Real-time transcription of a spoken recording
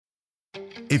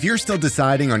If you're still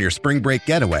deciding on your spring break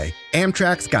getaway,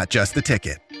 Amtrak's got just the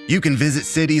ticket. You can visit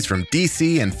cities from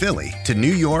D.C. and Philly to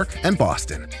New York and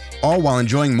Boston, all while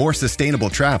enjoying more sustainable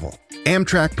travel.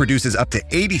 Amtrak produces up to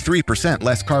 83%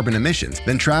 less carbon emissions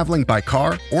than traveling by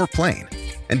car or plane.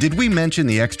 And did we mention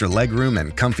the extra legroom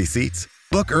and comfy seats?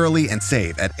 Book early and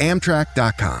save at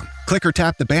Amtrak.com. Click or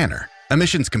tap the banner.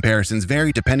 Emissions comparisons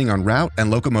vary depending on route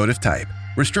and locomotive type.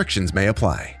 Restrictions may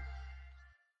apply.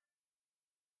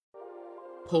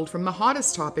 Pulled from the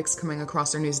hottest topics coming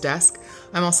across our news desk,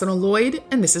 I'm Alsana Lloyd,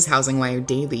 and this is Housing Wire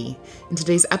Daily. In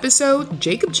today's episode,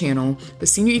 Jacob Channel, the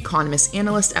senior economist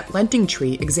analyst at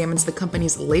LendingTree, examines the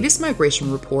company's latest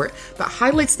migration report that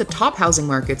highlights the top housing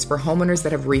markets for homeowners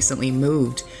that have recently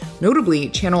moved. Notably,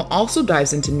 Channel also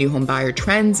dives into new home buyer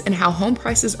trends and how home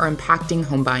prices are impacting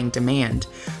home buying demand.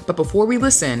 But before we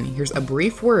listen, here's a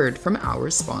brief word from our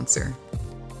sponsor.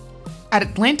 At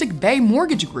Atlantic Bay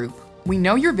Mortgage Group, we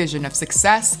know your vision of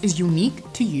success is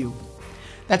unique to you.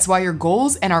 That's why your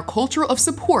goals and our culture of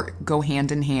support go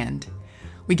hand in hand.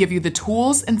 We give you the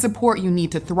tools and support you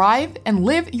need to thrive and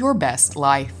live your best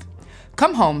life.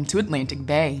 Come home to Atlantic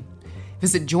Bay.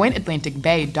 Visit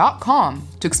joinatlanticbay.com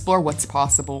to explore what's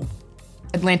possible.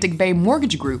 Atlantic Bay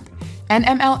Mortgage Group,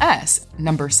 NMLS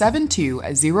number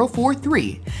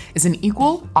 72043, is an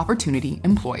equal opportunity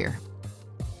employer.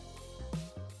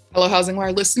 Hello, Housing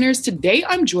Wire listeners. Today,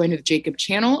 I'm joined with Jacob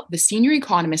Channel, the senior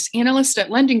economist analyst at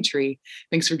LendingTree.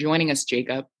 Thanks for joining us,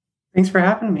 Jacob. Thanks for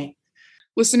having me.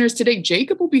 Listeners, today,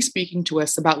 Jacob will be speaking to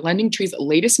us about LendingTree's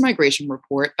latest migration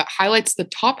report that highlights the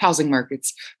top housing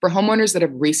markets for homeowners that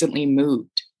have recently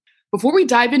moved. Before we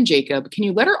dive in, Jacob, can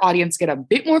you let our audience get a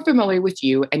bit more familiar with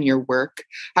you and your work?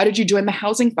 How did you join the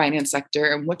housing finance sector,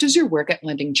 and what does your work at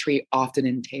LendingTree often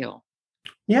entail?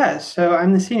 Yeah, so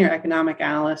I'm the senior economic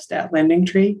analyst at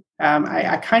LendingTree.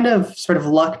 I kind of sort of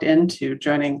lucked into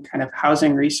joining kind of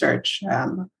housing research.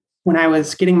 When I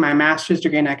was getting my master's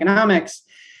degree in economics,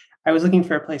 I was looking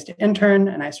for a place to intern,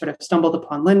 and I sort of stumbled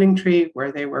upon LendingTree,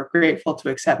 where they were grateful to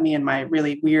accept me in my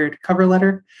really weird cover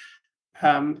letter.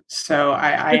 So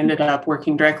I ended up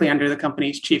working directly under the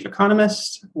company's chief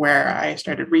economist, where I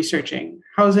started researching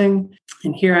housing.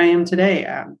 And here I am today,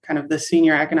 kind of the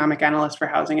senior economic analyst for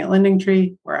housing at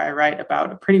LendingTree, where I write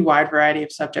about a pretty wide variety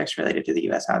of subjects related to the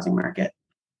U.S. housing market.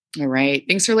 All right.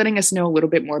 Thanks for letting us know a little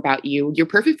bit more about you. You're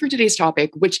perfect for today's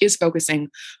topic, which is focusing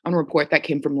on a report that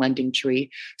came from LendingTree.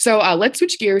 So let's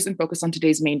switch gears and focus on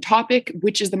today's main topic,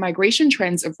 which is the migration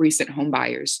trends of recent home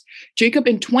buyers. Jacob,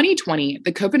 in 2020,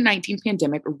 the COVID-19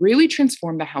 pandemic really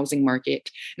transformed the housing market.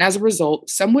 And as a result,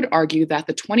 some would argue that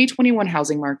the 2021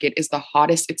 housing market is the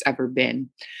hottest it's ever been.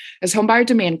 As homebuyer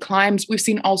demand climbs, we've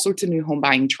seen all sorts of new home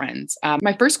buying trends.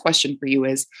 My first question for you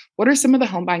is, what are some of the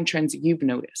home buying trends you've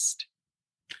noticed?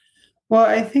 Well,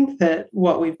 I think that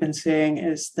what we've been seeing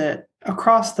is that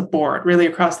across the board, really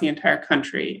across the entire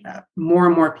country, more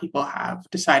and more people have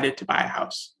decided to buy a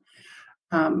house.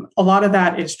 A lot of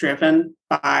that is driven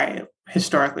by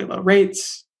historically low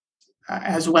rates,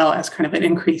 as well as kind of an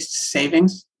increased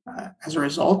savings as a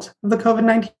result of the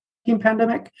COVID-19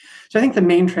 pandemic. So I think the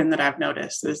main trend that I've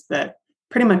noticed is that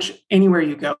pretty much anywhere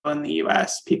you go in the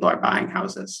US, people are buying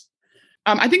houses.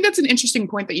 I think that's an interesting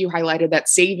point that you highlighted, that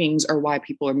savings are why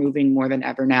people are moving more than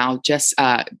ever now, just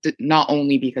not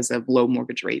only because of low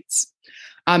mortgage rates.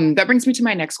 That brings me to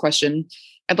my next question.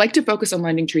 I'd like to focus on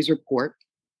LendingTree's report.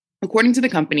 According to the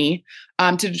company,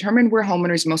 to determine where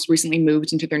homeowners most recently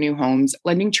moved into their new homes,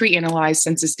 LendingTree analyzed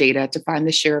census data to find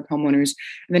the share of homeowners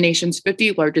in the nation's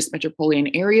 50 largest metropolitan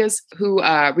areas who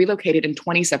relocated in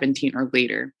 2017 or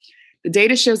later. The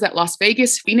data shows that Las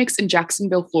Vegas, Phoenix, and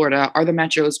Jacksonville, Florida are the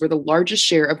metros where the largest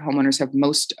share of homeowners have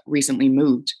most recently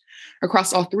moved.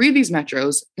 Across all three of these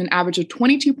metros, an average of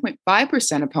 22.5%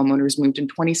 of homeowners moved in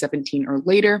 2017 or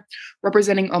later,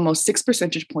 representing almost 6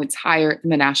 percentage points higher than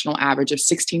the national average of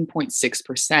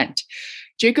 16.6%.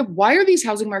 Jacob, why are these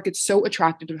housing markets so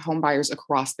attractive to homebuyers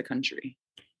across the country?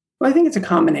 Well, I think it's a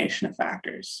combination of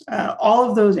factors. All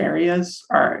of those areas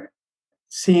are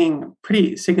seeing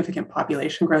pretty significant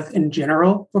population growth in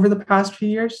general over the past few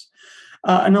years.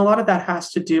 And a lot of that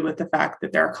has to do with the fact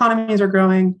that their economies are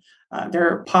growing.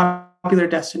 They're popular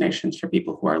destinations for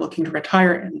people who are looking to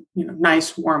retire in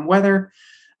nice, warm weather.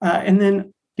 And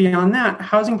then beyond that,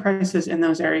 housing prices in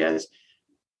those areas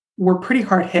were pretty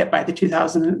hard hit by the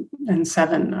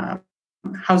 2007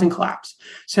 housing collapse.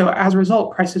 So as a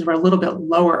result, prices were a little bit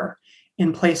lower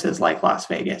in places like Las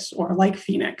Vegas or like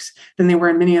Phoenix than they were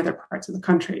in many other parts of the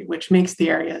country, which makes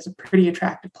the area as a pretty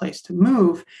attractive place to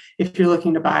move if you're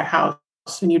looking to buy a house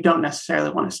and you don't necessarily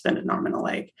want to spend an arm and a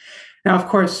leg. Now, of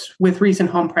course, with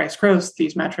recent home price growth,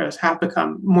 these metros have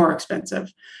become more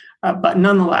expensive. But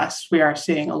nonetheless, we are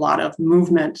seeing a lot of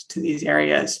movement to these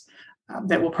areas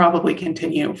that will probably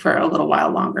continue for a little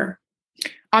while longer.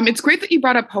 It's great that you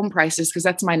brought up home prices because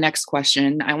that's my next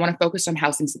question. I want to focus on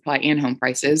housing supply and home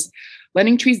prices.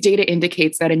 LendingTree's data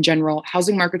indicates that in general,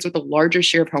 housing markets with a larger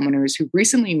share of homeowners who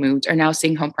recently moved are now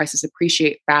seeing home prices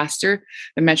appreciate faster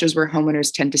than metros where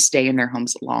homeowners tend to stay in their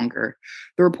homes longer.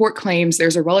 The report claims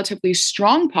there's a relatively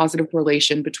strong positive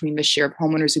correlation between the share of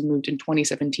homeowners who moved in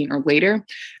 2017 or later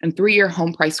and 3-year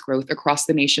home price growth across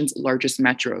the nation's largest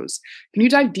metros. Can you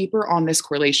dive deeper on this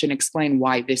correlation and explain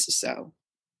why this is so?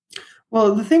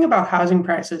 Well, the thing about housing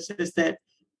prices is that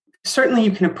certainly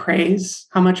you can appraise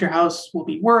how much your house will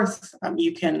be worth.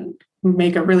 You can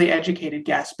make a really educated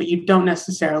guess, but you don't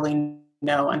necessarily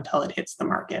know until it hits the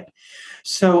market.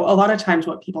 So a lot of times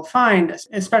what people find,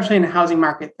 especially in a housing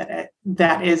market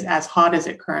that is as hot as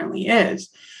it currently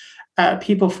is,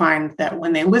 people find that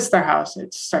when they list their house,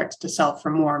 it starts to sell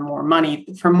for more and more money,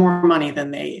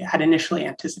 than they had initially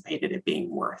anticipated it being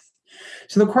worth.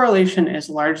 So the correlation is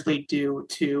largely due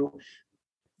to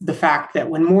the fact that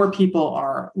when more people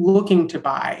are looking to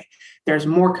buy, there's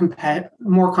more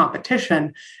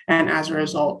competition. And as a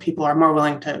result, people are more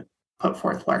willing to put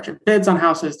forth larger bids on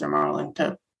houses. They're more willing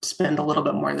to spend a little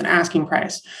bit more than asking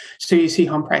price. So you see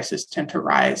home prices tend to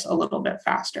rise a little bit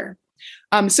faster.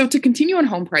 So to continue on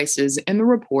home prices, in the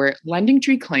report,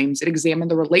 LendingTree claims it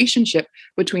examined the relationship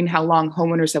between how long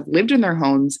homeowners have lived in their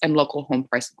homes and local home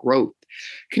price growth.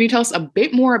 Can you tell us a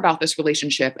bit more about this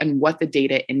relationship and what the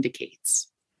data indicates?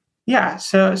 Yeah,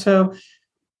 so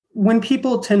when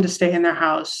people tend to stay in their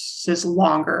houses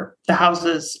longer, the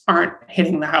houses aren't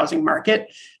hitting the housing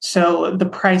market. So the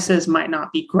prices might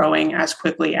not be growing as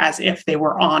quickly as if they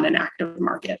were on an active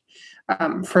market.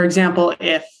 For example,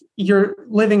 if you're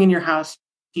living in your house,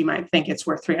 you might think it's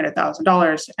worth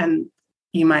 $300,000 and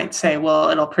you might say, well,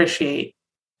 it'll appreciate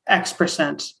X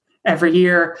percent every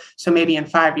year. So maybe in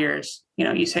 5 years,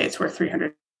 you say it's worth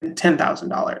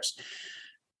 $310,000.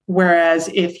 Whereas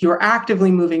if you're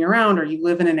actively moving around or you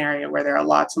live in an area where there are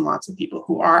lots and lots of people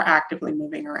who are actively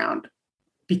moving around,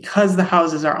 because the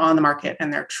houses are on the market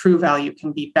and their true value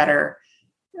can be better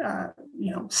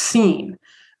seen,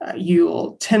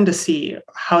 you'll tend to see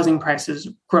housing prices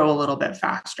grow a little bit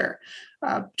faster,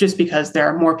 just because there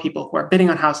are more people who are bidding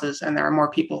on houses and there are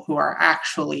more people who are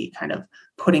actually kind of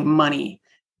putting money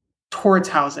towards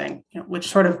housing, which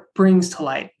sort of brings to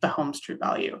light the home's true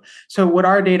value. So what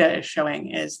our data is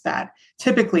showing is that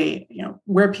typically,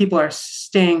 where people are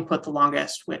staying put the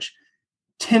longest, which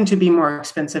tend to be more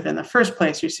expensive in the first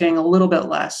place, you're seeing a little bit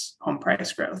less home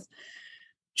price growth,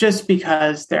 just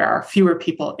because there are fewer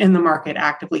people in the market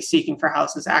actively seeking for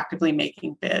houses, actively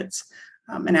making bids,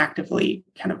 and actively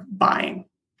kind of buying.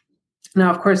 Now,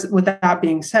 of course, with that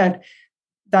being said,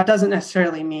 that doesn't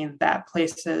necessarily mean that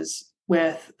places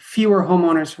with fewer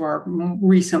homeowners who are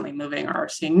recently moving are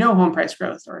seeing no home price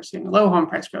growth or seeing low home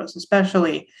price growth,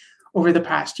 especially over the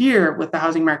past year with the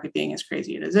housing market being as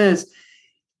crazy as it is.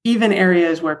 Even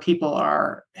areas where people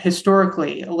are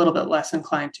historically a little bit less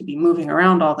inclined to be moving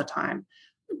around all the time,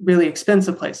 really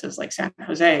expensive places like San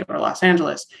Jose or Los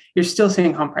Angeles, you're still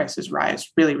seeing home prices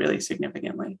rise really, really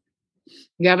significantly.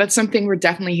 Yeah, that's something we're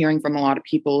definitely hearing from a lot of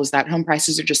people is that home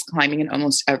prices are just climbing in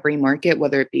almost every market,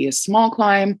 whether it be a small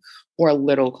climb or a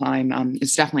little climb.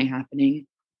 It's definitely happening.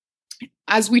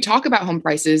 As we talk about home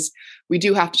prices, we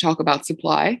do have to talk about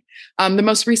supply. The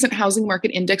most recent housing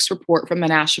market index report from the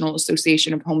National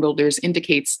Association of Home Builders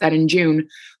indicates that in June,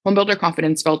 home builder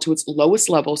confidence fell to its lowest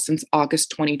level since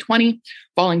August 2020,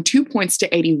 falling 2 points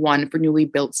to 81 for newly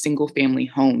built single-family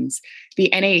homes. The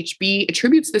NAHB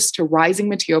attributes this to rising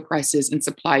material prices and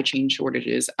supply chain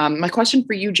shortages. My question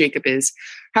for you, Jacob, is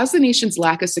how's the nation's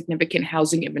lack of significant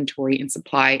housing inventory and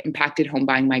supply impacted home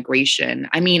buying migration?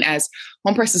 I mean, as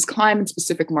home prices climb in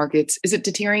specific markets, is it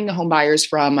deterring home buyers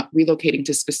from relocating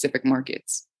to specific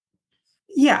markets?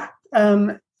 Yeah.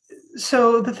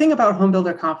 So the thing about home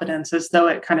builder confidence is, though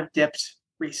it kind of dipped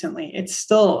recently, it's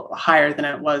still higher than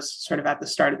it was sort of at the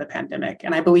start of the pandemic.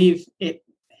 And I believe it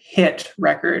hit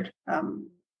record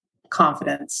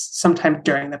confidence sometime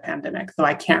during the pandemic, though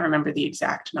I can't remember the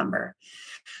exact number.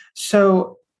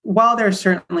 So while there's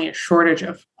certainly a shortage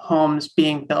of homes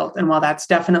being built, and while that's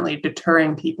definitely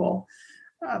deterring people,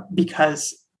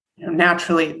 because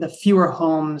naturally the fewer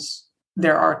homes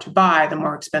there are to buy, the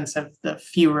more expensive the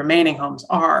few remaining homes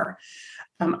are.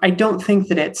 I don't think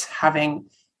that it's having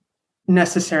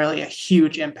necessarily a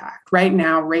huge impact. Right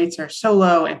now, rates are so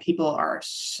low and people are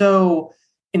so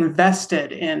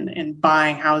invested in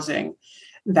buying housing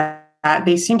that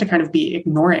they seem to kind of be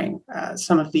ignoring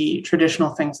some of the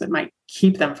traditional things that might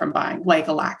keep them from buying, like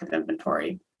a lack of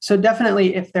inventory. So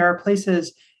definitely, if there are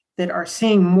places that are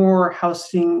seeing more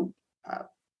housing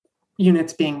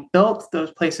units being built,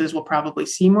 those places will probably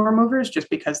see more movers just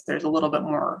because there's a little bit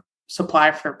more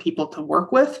supply for people to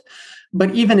work with.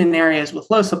 But even in areas with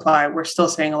low supply, we're still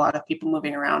seeing a lot of people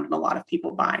moving around and a lot of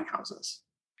people buying houses.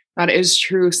 That is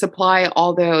true. Supply,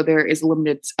 although there is a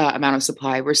limited amount of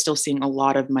supply, we're still seeing a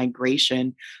lot of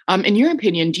migration. In your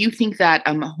opinion, do you think that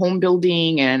home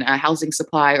building and housing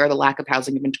supply or the lack of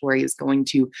housing inventory is going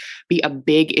to be a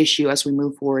big issue as we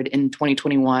move forward in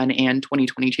 2021 and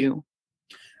 2022?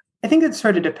 I think it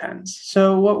sort of depends.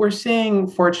 So what we're seeing,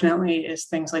 fortunately, is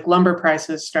things like lumber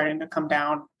prices starting to come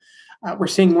down. We're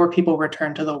seeing more people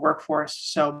return to the workforce,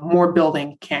 so more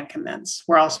building can commence.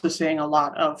 We're also seeing a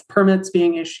lot of permits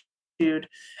being issued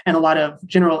and a lot of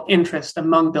general interest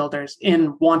among builders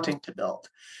in wanting to build.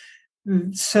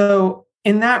 So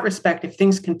in that respect, if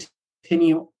things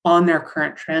continue on their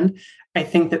current trend, I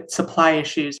think that supply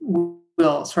issues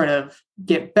will sort of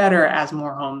get better as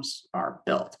more homes are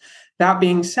built. That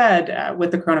being said,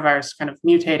 with the coronavirus kind of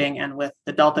mutating and with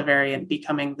the Delta variant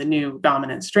becoming the new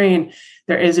dominant strain,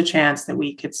 there is a chance that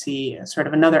we could see sort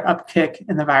of another upkick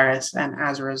in the virus. And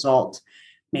as a result,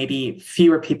 maybe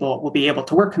fewer people will be able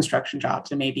to work construction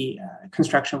jobs and maybe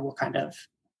construction will kind of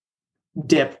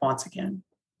dip once again.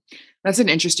 That's an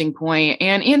interesting point.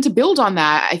 And to build on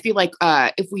that, I feel like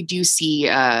if we do see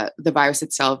the virus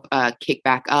itself kick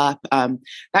back up,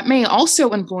 that may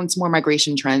also influence more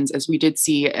migration trends, as we did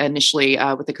see initially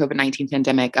with the COVID-19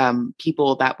 pandemic.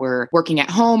 People that were working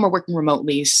at home or working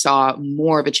remotely saw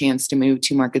more of a chance to move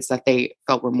to markets that they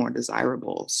felt were more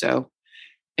desirable. So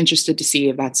interested to see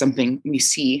if that's something we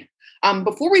see.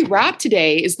 Before we wrap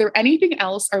today, is there anything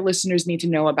else our listeners need to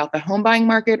know about the home buying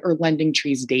market or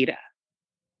LendingTree's data?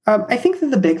 I think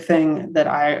that the big thing that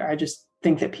I just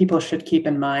think that people should keep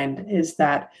in mind is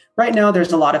that right now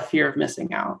there's a lot of fear of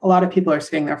missing out. A lot of people are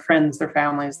seeing their friends, their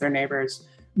families, their neighbors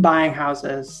buying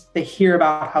houses. They hear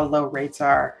about how low rates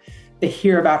are. They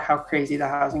hear about how crazy the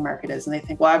housing market is, and they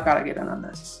think, well, I've got to get in on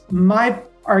this. My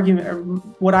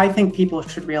argument, what I think people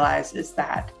should realize is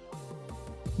that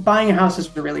buying a house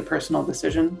is a really personal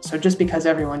decision. So just because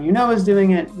everyone you know is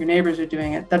doing it, your neighbors are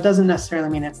doing it, that doesn't necessarily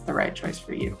mean it's the right choice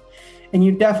for you. And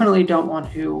you definitely don't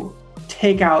want to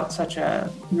take out such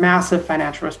a massive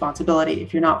financial responsibility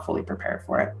if you're not fully prepared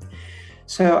for it.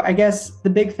 So I guess the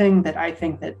big thing that I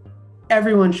think that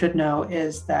everyone should know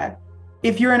is that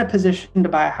if you're in a position to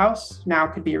buy a house, now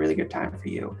could be a really good time for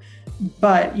you.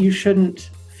 But you shouldn't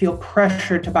feel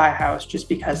pressured to buy a house just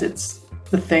because it's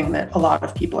the thing that a lot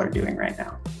of people are doing right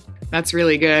now. That's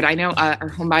really good. I know our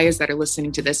home buyers that are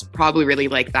listening to this probably really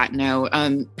like that note.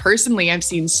 Personally, I've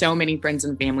seen so many friends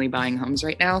and family buying homes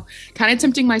right now. Kind of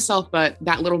tempting myself, but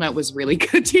that little note was really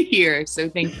good to hear. So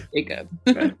thank you, Jacob.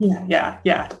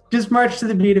 Yeah. Just march to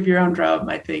the beat of your own drum.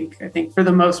 I think for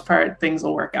the most part, things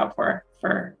will work out for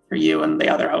you and the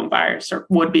other home buyers or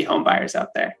would-be home buyers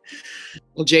out there.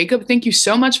 Well, Jacob, thank you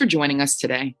so much for joining us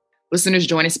today. Listeners,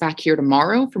 join us back here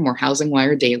tomorrow for more Housing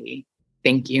Wire Daily.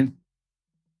 Thank you.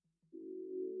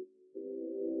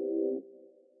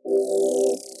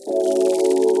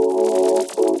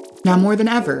 Now more than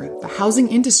ever, the housing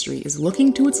industry is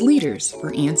looking to its leaders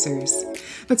for answers.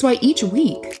 That's why each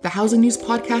week, the Housing News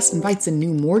Podcast invites a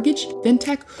new mortgage,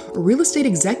 fintech, or real estate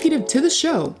executive to the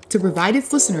show to provide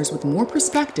its listeners with more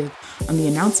perspective on the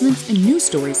announcements and news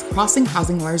stories crossing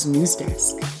Housing Wire's news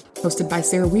desk. Hosted by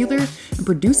Sarah Wheeler and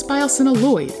produced by Alcina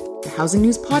Lloyd, the Housing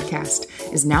News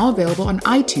Podcast is now available on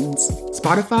iTunes,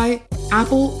 Spotify,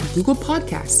 Apple, Google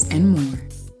Podcasts, and more.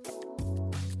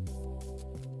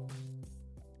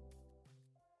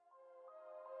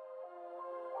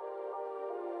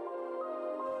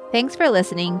 Thanks for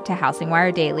listening to Housing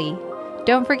Wire Daily.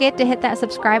 Don't forget to hit that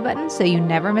subscribe button so you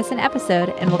never miss an episode,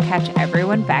 and we'll catch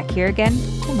everyone back here again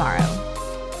tomorrow.